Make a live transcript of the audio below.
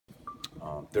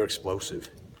They're explosive.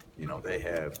 You know, they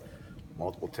have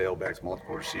multiple tailbacks,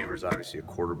 multiple receivers, obviously a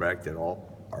quarterback that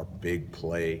all are big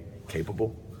play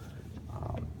capable.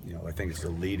 You know, I think it's the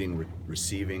leading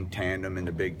receiving tandem in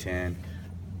the Big Ten.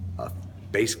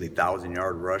 Basically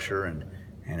 1,000-yard rusher and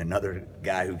another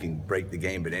guy who can break the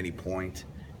game at any point.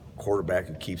 Quarterback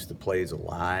who keeps the plays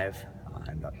alive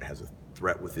and has a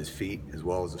threat with his feet as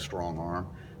well as a strong arm.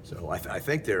 So I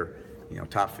think they're, you know,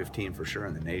 top 15 for sure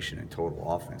in the nation in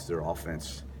total offense. Their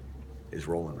offense is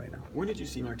rolling right now. When did you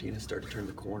see Martinez start to turn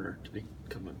the corner to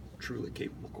become a truly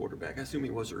capable quarterback? I assume he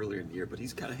was earlier in the year, but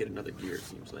he's kind of hit another gear, it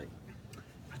seems like.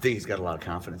 I think he's got a lot of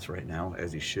confidence right now,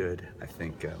 as he should. I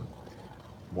think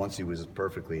once he was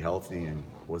perfectly healthy and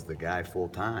was the guy full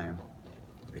time,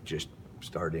 it just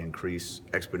started to increase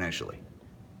exponentially.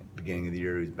 Beginning of the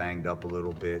year, he was banged up a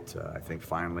little bit. I think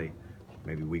finally,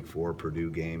 maybe week 4 Purdue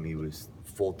game, he was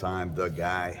full time, the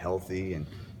guy, healthy, and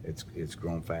it's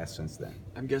grown fast since then.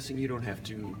 I'm guessing you don't have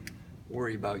to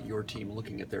worry about your team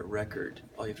looking at their record.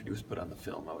 All you have to do is put on the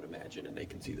film, I would imagine, and they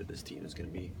can see that this team is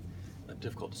going to be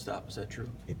difficult to stop. Is that true?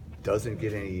 It doesn't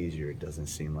get any easier. It doesn't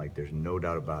seem like, there's no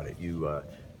doubt about it. We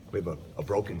have a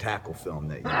broken tackle film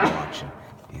that you watch,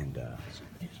 and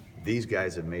these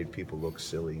guys have made people look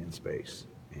silly in space.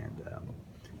 And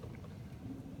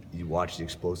you watch the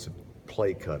explosive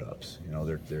play cut-ups. You know,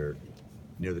 they're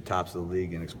near the tops of the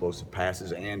league in explosive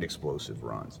passes and explosive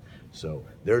runs. So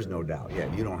there's no doubt.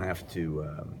 Yeah, you don't have to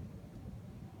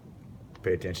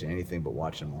pay attention to anything but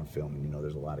watch them on film. And you know,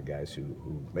 there's a lot of guys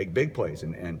who make big plays,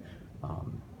 and